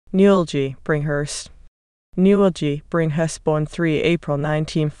Newell G. Bringhurst. Newell G. Bringhurst, born 3 April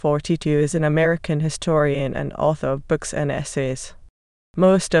 1942, is an American historian and author of books and essays.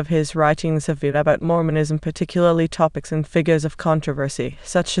 Most of his writings have been about Mormonism, particularly topics and figures of controversy,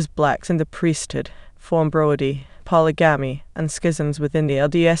 such as blacks in the priesthood, Fawn Brodie, polygamy, and schisms within the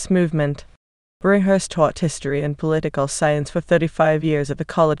LDS movement. Bringhurst taught history and political science for 35 years at the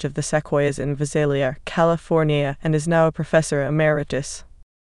College of the Sequoias in Visalia, California, and is now a Professor Emeritus.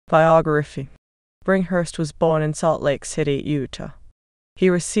 Biography. Bringhurst was born in Salt Lake City, Utah. He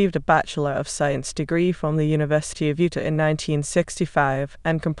received a Bachelor of Science degree from the University of Utah in 1965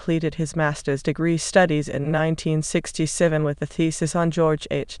 and completed his master's degree studies in 1967 with a thesis on George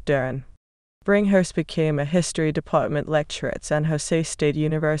H. Durran. Bringhurst became a history department lecturer at San Jose State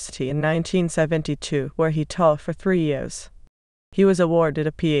University in 1972, where he taught for 3 years. He was awarded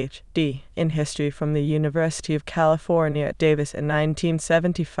a Ph.D. in history from the University of California at Davis in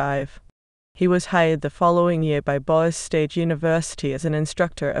 1975. He was hired the following year by Boise State University as an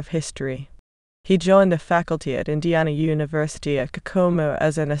instructor of history. He joined the faculty at Indiana University at Kokomo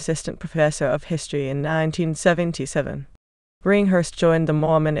as an assistant professor of history in 1977. Bringhurst joined the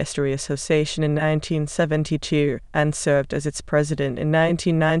Mormon History Association in 1972 and served as its president in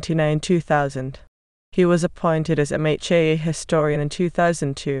 1999-2000. He was appointed as MHA historian in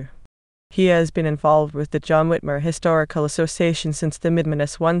 2002. He has been involved with the John Whitmer Historical Association since the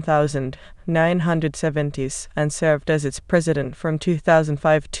mid-1970s and served as its president from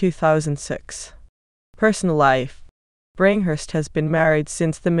 2005-2006. Personal life. Bringhurst has been married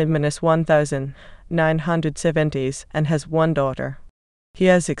since the mid-1970s and has one daughter. He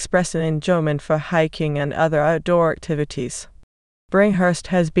has expressed an enjoyment for hiking and other outdoor activities. Bringhurst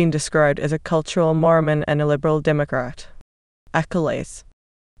has been described as a cultural Mormon and a liberal Democrat. Accolades.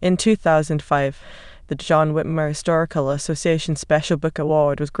 In 2005, the John Whitmer Historical Association Special Book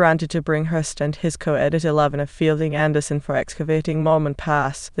Award was granted to Bringhurst and his co-editor Lavina Fielding Anderson for Excavating Mormon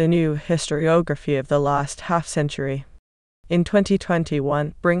Past, the new historiography of the last half-century. In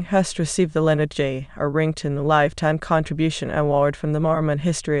 2021, Bringhurst received the Leonard J. Arrington Lifetime Contribution Award from the Mormon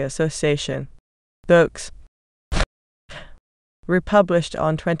History Association. Books. Republished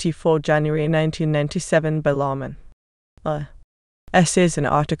on 24 January 1997 by Lawman. Essays and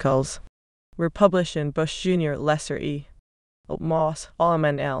articles. Republished in Bush Jr. Lesser E. Moss,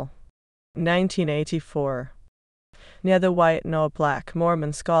 Allman L. 1984. Neither white nor black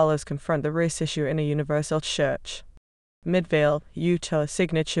Mormon scholars confront the race issue in a universal church. Midvale, Utah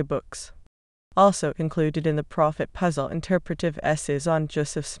Signature Books. Also included in the Prophet Puzzle Interpretive Essays on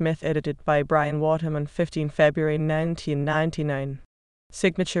Joseph Smith, edited by Brian Waterman, 15 February 1999.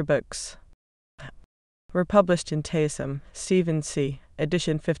 Signature Books. Republished in Taysom, Stephen C.,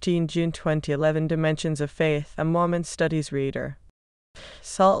 edition 15 June 2011. Dimensions of Faith, a Mormon Studies Reader.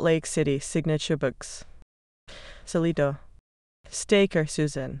 Salt Lake City Signature Books. Salido. Staker,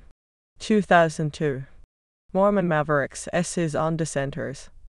 Susan. 2002. Mormon Mavericks, Essays on Dissenters.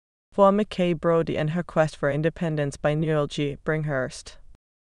 Fawn Brodie and Her Quest for Independence by Newell G. Bringhurst.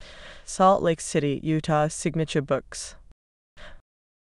 Salt Lake City, Utah Signature Books.